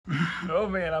Oh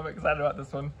man, I'm excited about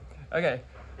this one. Okay,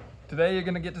 today you're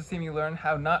gonna get to see me learn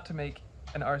how not to make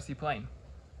an RC plane.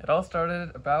 It all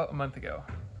started about a month ago.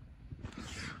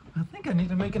 I think I need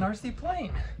to make an RC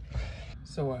plane.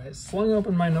 So I slung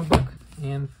open my notebook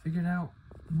and figured out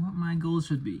what my goals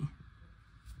should be.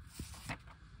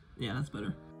 Yeah, that's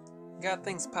better. Got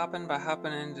things popping by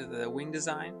hopping into the wing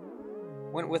design.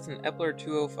 Went with an Epler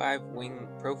 205 wing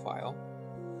profile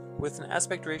with an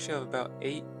aspect ratio of about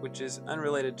 8, which is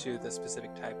unrelated to the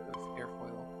specific type of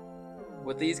airfoil.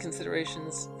 With these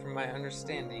considerations, from my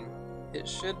understanding, it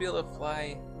should be able to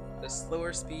fly at a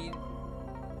slower speed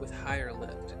with higher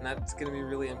lift, and that's going to be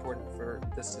really important for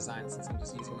this design since I'm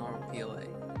just using normal PLA,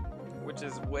 which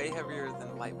is way heavier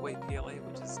than lightweight PLA,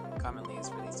 which is commonly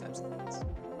used for these types of things.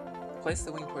 Place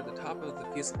the wing toward the top of the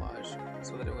fuselage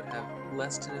so that it would have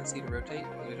less tendency to rotate,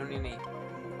 because we don't need any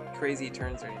crazy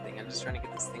turns or anything. I'm just trying to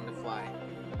get this thing to fly.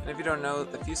 And if you don't know,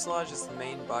 the fuselage is the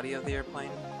main body of the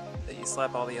airplane that you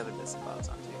slap all the other bits and bobs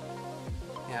onto.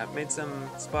 Yeah, I've made some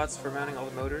spots for mounting all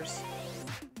the motors,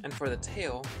 and for the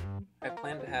tail, I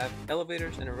plan to have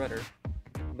elevators and a rudder,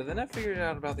 but then I figured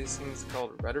out about these things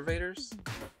called ruddervators.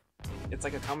 It's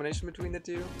like a combination between the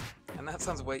two, and that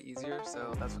sounds way easier,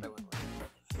 so that's what I went with.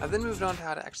 I then moved on to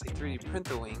how to actually 3D print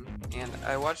the wing, and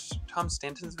I watched Tom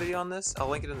Stanton's video on this. I'll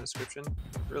link it in the description.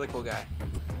 Really cool guy.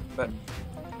 But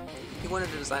he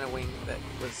wanted to design a wing that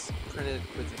was printed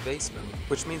with base mode,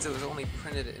 which means it was only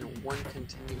printed in one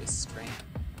continuous strand.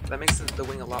 That makes the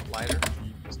wing a lot lighter,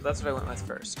 so that's what I went with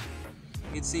first.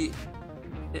 You can see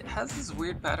it has this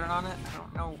weird pattern on it. I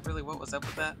don't know really what was up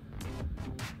with that,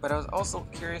 but I was also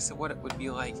curious of what it would be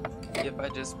like if I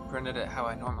just printed it how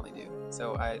I normally do.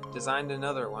 So I designed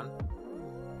another one,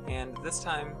 and this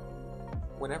time,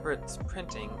 whenever it's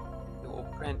printing, it will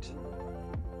print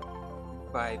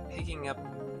by picking up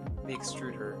the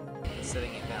extruder and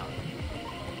setting it down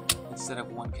instead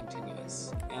of one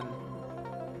continuous. And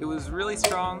it was really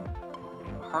strong,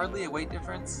 hardly a weight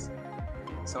difference,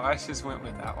 so I just went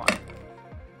with that one.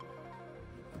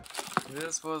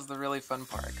 This was the really fun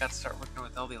part. I got to start working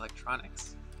with all the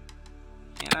electronics.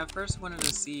 And I first wanted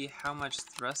to see how much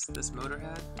thrust this motor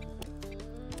had,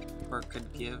 or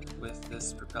could give with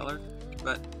this propeller,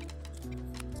 but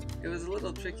it was a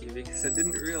little tricky because I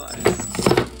didn't realize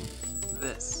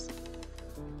this.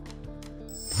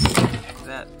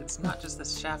 That it's not just the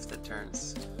shaft that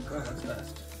turns. Oh, that's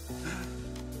fast.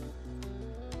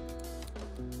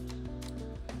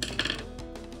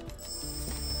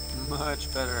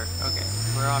 Much better. Okay,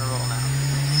 we're on a roll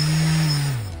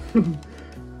now.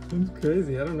 That's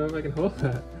crazy. I don't know if I can hold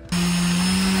that.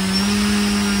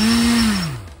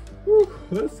 Whew,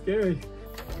 that's scary.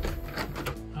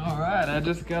 Alright, I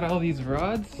just got all these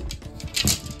rods.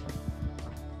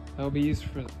 That'll be used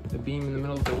for the beam in the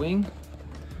middle of the wing.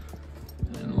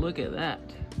 And look at that.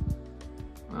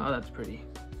 Wow, that's pretty.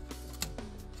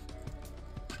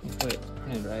 Wait,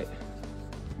 hand right.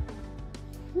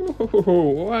 Whoa,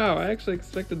 wow, I actually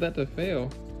expected that to fail.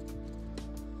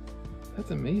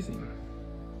 That's amazing.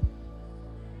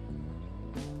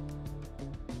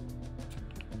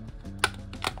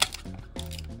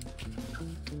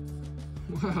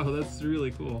 Wow, that's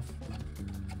really cool.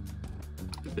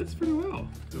 It fits pretty well.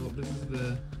 So this is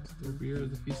the rear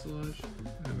of the fuselage.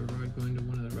 I have a rod going to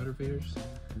one of the rudder faders.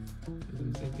 And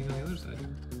then the same thing on the other side.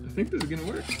 I think this is gonna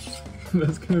work.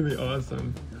 That's gonna be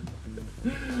awesome.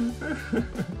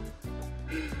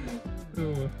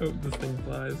 Oh, I hope this thing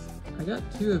flies. I got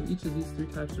 2 of each of these 3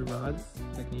 types of rods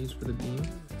I can use for the beam.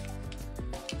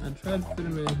 I tried to fit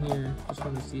them in here, just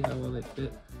wanted to see how well they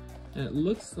fit. And it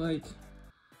looks like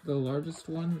the largest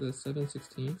one, the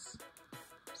 7/16,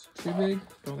 it's too big.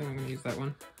 Don't think I'm gonna use that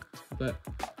one. But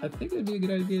I think it'd be a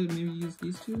good idea to maybe use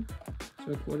these 2.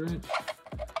 So a 1/4 inch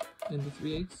and the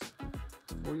 3/8.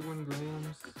 41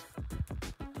 grams.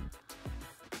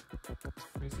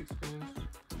 26 grams.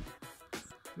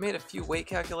 Made a few weight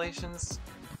calculations,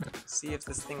 see if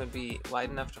this thing would be light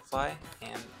enough to fly,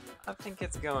 and I think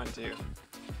it's going to.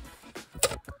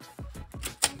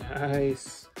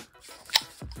 Nice.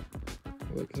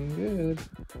 Looking good.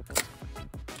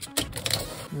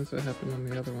 That's what happened on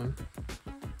the other one.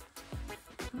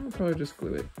 I'll probably just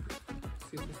glue it.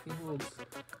 See if this thing holds.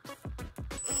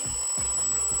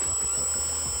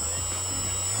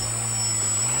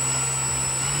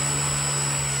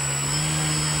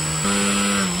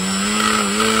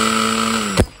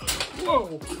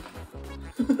 Whoa!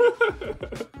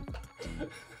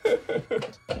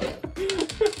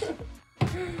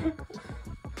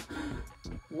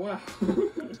 Wow.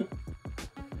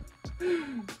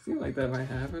 Seemed like that might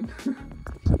happen.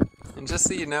 And just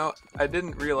so you know, I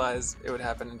didn't realize it would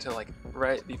happen until like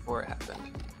right before it happened.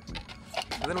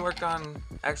 I then worked on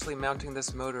actually mounting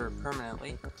this motor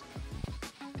permanently.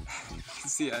 You can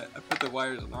see I put the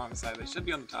wires on the wrong side. They should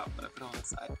be on the top, but I put them on the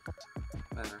side.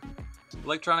 Whatever.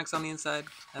 Electronics on the inside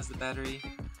has the battery,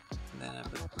 and then I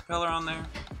put the propeller on there.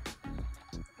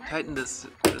 Tightened this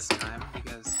time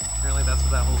because apparently that's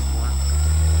what that hole's for.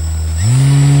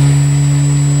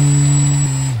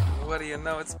 What do you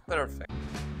know? It's perfect.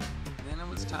 And then it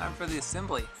was time for the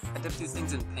assembly. I dipped these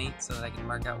things in paint so that I can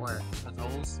mark out where the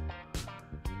holes.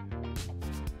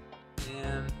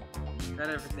 And got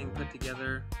everything put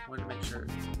together. Wanted to make sure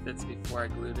it fits before I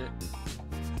glued it.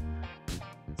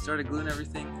 Started gluing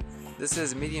everything. This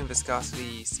is medium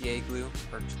viscosity CA glue,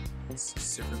 or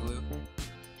super glue.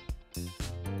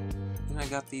 Then I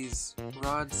got these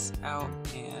rods out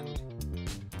and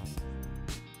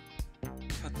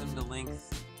cut them to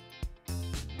length.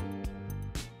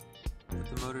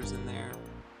 Put the motors in there,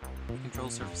 the control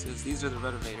surfaces. These are the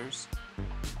rotavators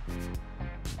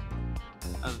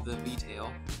of the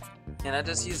V-tail. And I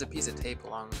just used a piece of tape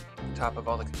along the top of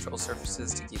all the control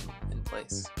surfaces to keep them in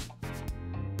place.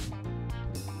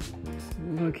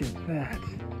 Look at that.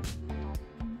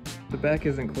 The back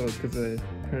isn't closed because I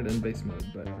turned it in base mode,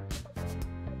 but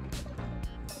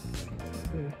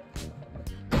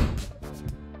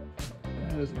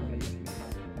that is amazing.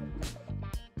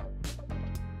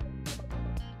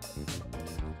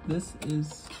 This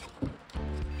is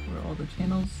where all the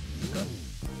channels go.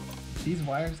 These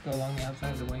wires go along the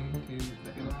outside of the wing to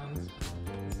the ailerons.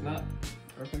 It's not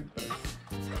perfect, but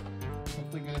it's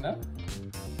hopefully good enough.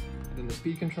 And then the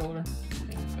speed controller and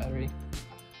the battery.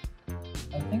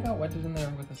 I think I'll wedge it in there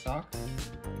with a sock,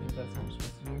 because that's what we're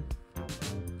supposed to do.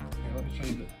 Here, let me show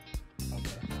you all the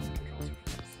control surfaces.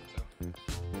 So,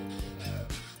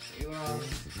 the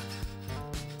ailerons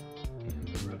and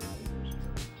the rotators.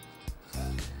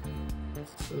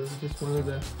 So this is just one of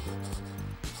the,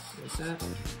 like that.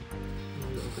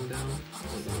 Up and down,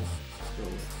 so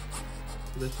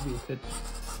this should be a pitch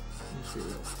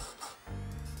material.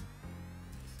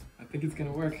 I think it's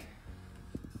gonna work.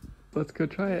 Let's go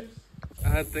try it. I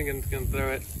had thinking it's gonna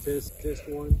throw it. Test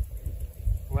one.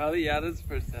 Well, yeah, this is the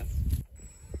first test.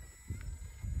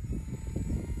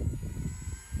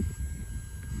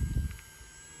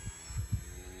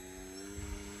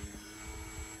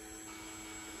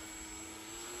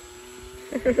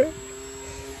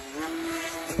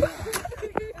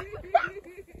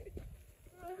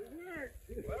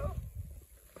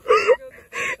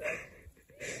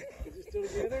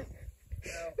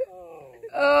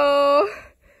 Oh.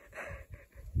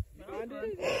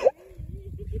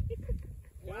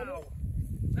 Wow.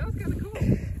 That was kind of cool.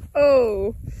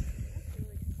 Oh.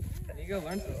 You go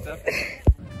learn some stuff.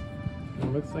 It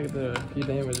looks like there are a few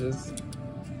damages.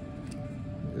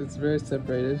 It's very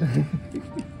separated.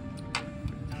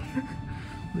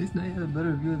 At least now you have a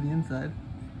better view of the inside.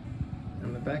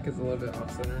 And the back is a little bit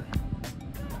off center.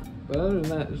 But other than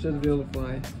that, it should be able to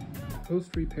fly.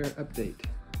 Post-repair update.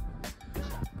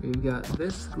 We've got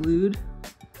this glued.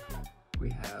 We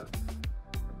have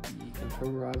the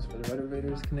control rods for the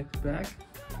rotavators connected back.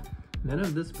 None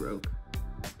of this broke.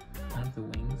 Not the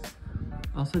wings.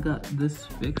 Also got this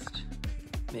fixed.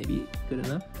 Maybe good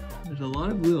enough. There's a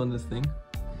lot of glue on this thing.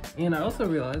 And I also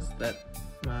realized that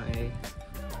my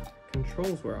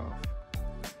controls were off.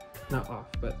 Not off,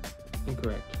 but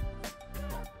incorrect.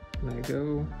 When I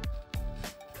go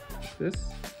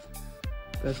this,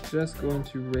 that's just going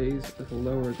to raise or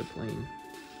lower the plane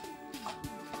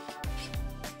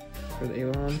for the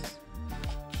ailerons,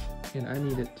 and I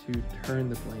need it to turn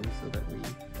the plane so that we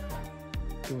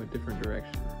go a different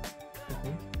direction. I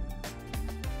think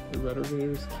the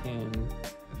rotavators can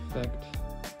affect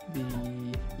the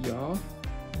yaw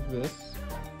of this.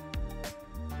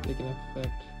 They can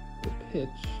affect the pitch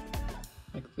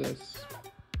like this,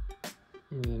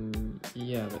 and then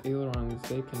yeah, the ailerons,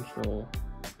 they control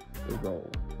the roll.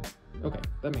 Okay,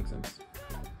 that makes sense.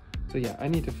 So yeah, I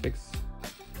need to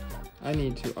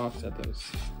offset those,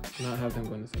 not have them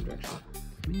go in the same direction.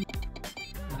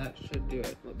 That should do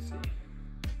it. Let's see.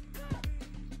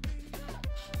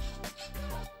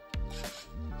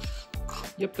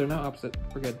 Yep, they're now opposite.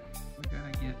 We're good. We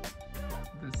gotta get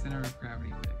the center of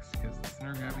gravity fixed, because the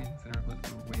center of gravity and the center of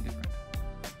lift are way different.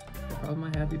 The problem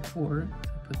I had before,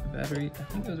 I put the battery, I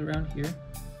think it was around here,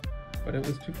 but it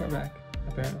was too far back,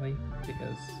 apparently,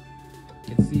 because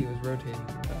you can see it was rotating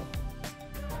about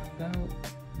that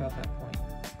point,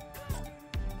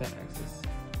 that axis,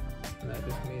 and that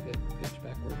just made it pitch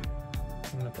backward.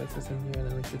 I'm gonna place this in here, and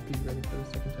then we should be ready for the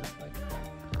second test flight.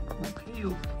 Okay,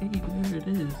 there it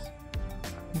is.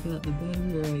 We got the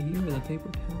battery right here with a paper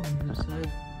towel on the other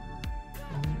side,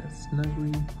 and a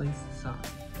snugly placed sock.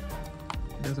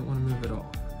 He doesn't want to move at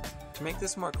all. To make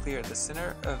this more clear, the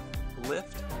center of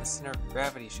lift and the center of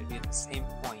gravity should be at the same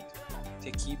point to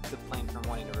keep the plane from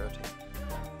wanting to rotate.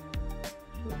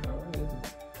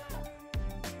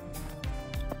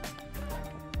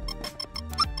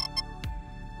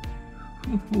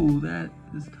 Ooh, that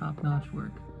is top-notch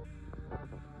work.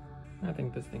 I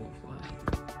think this thing will fly.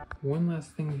 One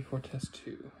last thing before test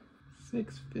 2.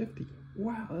 650.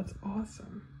 Wow, that's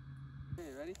awesome.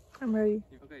 Okay, ready? I'm ready.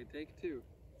 Okay, take 2.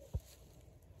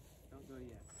 Don't go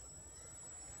yet.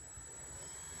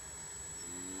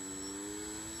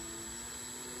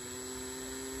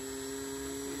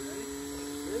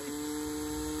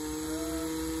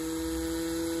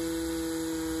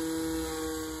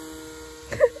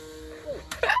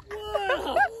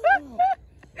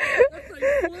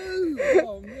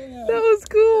 That was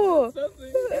cool.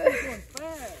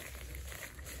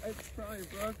 It's probably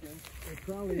broken. It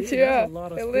probably is. Yeah, A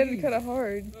lot of it speed. landed kind of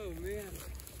hard. Oh man,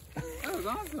 that was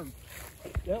awesome.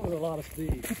 That was a lot of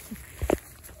speed.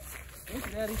 Thank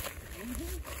you, Daddy.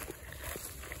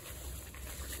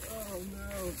 Oh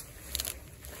no.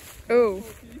 Oh.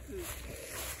 4 pieces.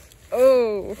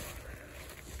 Oh.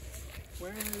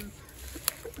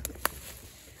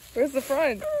 Where's the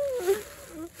front?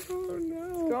 Oh no.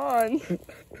 It's gone.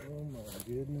 Oh my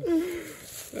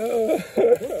goodness.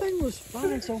 That thing was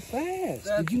flying so fast.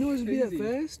 Did you know it would be that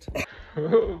fast?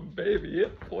 Oh baby,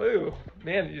 it flew.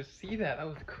 Man, did you see that? That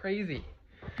was crazy.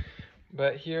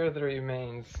 But here are the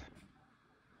remains.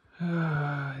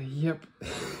 Yep,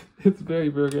 it's very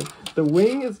broken. The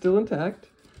wing is still intact.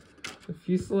 The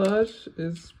fuselage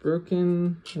is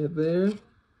broken right there.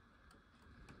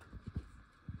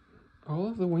 All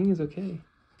of the wing is okay.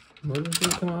 Motors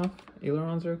didn't come off.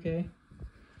 Ailerons are okay.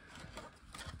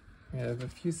 We have a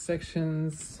few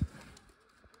sections.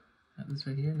 This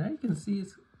right here. Now you can see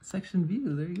its section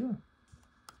view. There you go.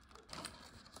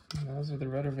 And those are the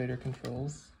ruddervator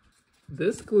controls.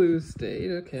 This glue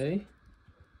stayed okay.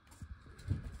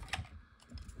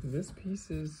 This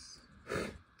piece is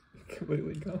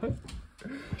completely gone.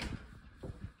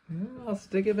 Yeah, I'll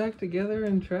stick it back together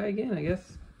and try again, I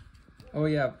guess. Oh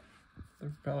yeah, the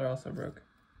propeller also broke.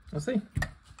 We'll see.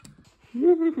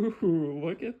 Woo,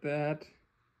 look at that.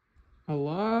 A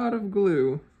lot of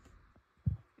glue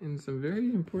in some very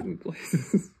important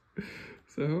places.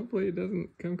 So hopefully it doesn't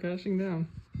come crashing down.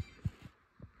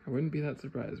 I wouldn't be that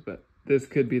surprised, but this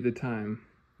could be the time.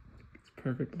 It's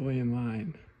perfectly in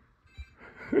line.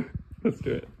 Let's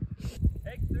do it.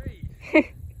 Take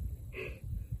 3.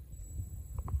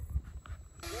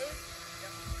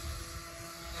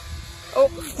 Oh.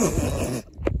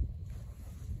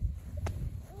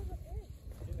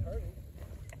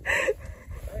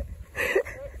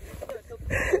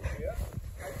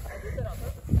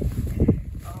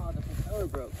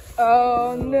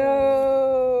 Oh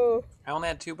no! I only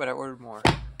had 2, but I ordered more.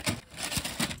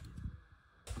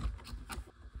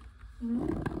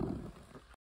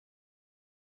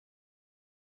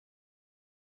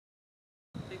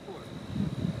 Take 4.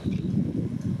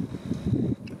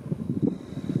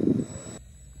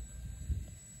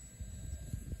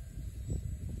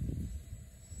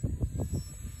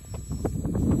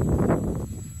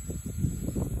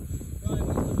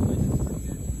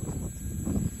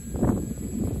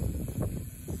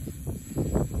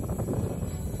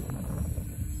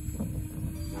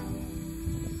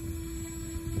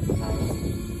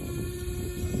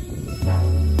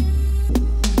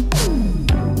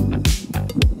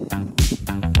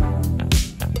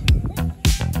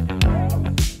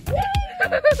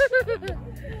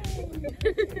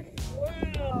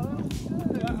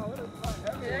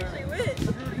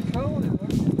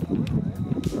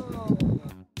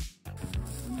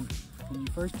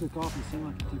 First took off, it seemed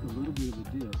like it took a little bit of a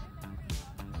dip,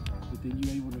 but then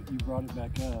you brought it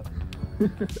back up,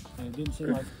 and it didn't seem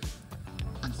like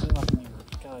when you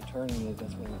were kind of turning it,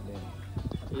 that's when it did.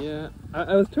 Yeah,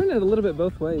 I was turning it a little bit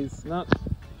both ways. It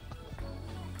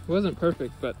wasn't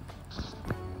perfect, but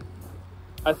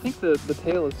I think the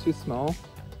tail is too small,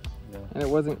 Yeah. and it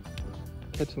wasn't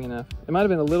catching enough. It might have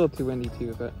been a little too windy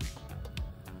too, but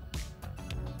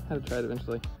I had to try it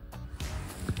eventually.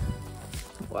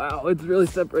 Wow, it's really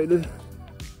separated.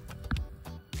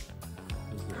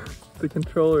 The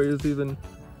controller is even...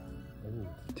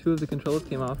 2 of the controls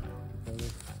came off.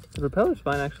 The propeller's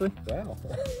fine, actually. Wow.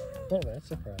 Oh, that's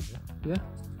surprising. Yeah.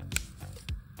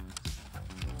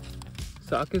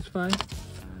 Socket's fine.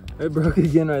 It broke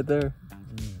again right there.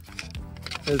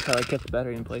 This is how I kept the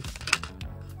battery in place.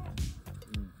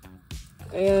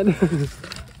 And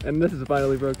and this is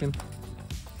finally broken.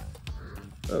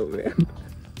 Oh man.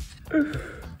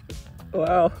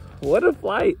 Wow, what a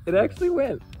flight. It actually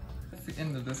went. the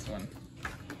end of this one.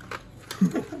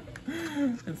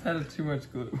 It's had too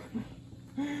much glue.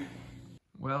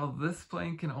 Well, this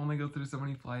plane can only go through so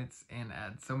many flights and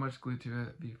add so much glue to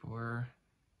it before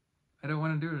I don't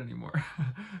want to do it anymore.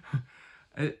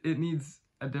 It needs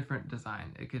a different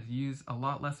design. It could use a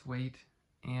lot less weight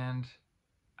and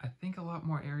I think a lot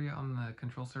more area on the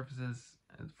control surfaces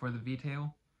for the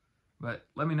V-tail. But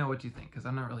let me know what you think, because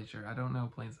I'm not really sure. I don't know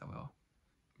planes that well.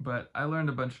 But I learned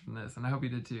a bunch from this, and I hope you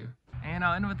did too. And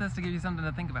I'll end with this to give you something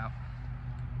to think about.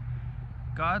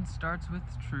 God starts with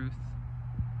truth,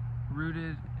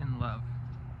 rooted in love.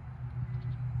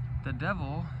 The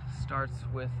devil starts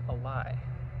with a lie.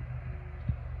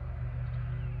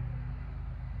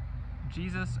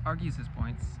 Jesus argues his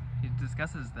points, he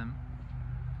discusses them.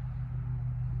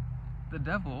 The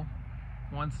devil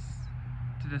wants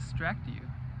to distract you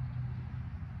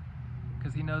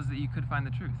because he knows that you could find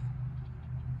the truth.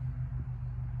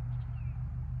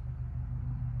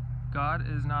 God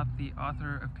is not the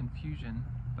author of confusion,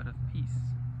 but of peace.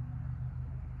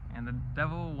 And the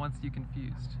devil wants you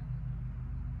confused.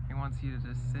 He wants you to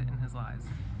just sit in his lies.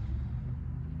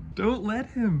 Don't let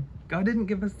him! God didn't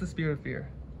give us the spirit of fear,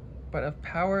 but of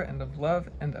power and of love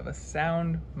and of a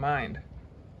sound mind.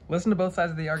 Listen to both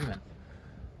sides of the argument.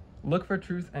 Look for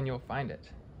truth and you'll find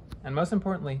it. And most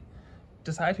importantly,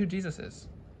 decide who Jesus is.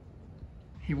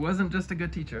 He wasn't just a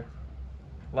good teacher.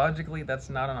 Logically, that's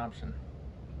not an option.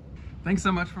 Thanks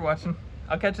so much for watching.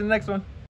 I'll catch you in the next one.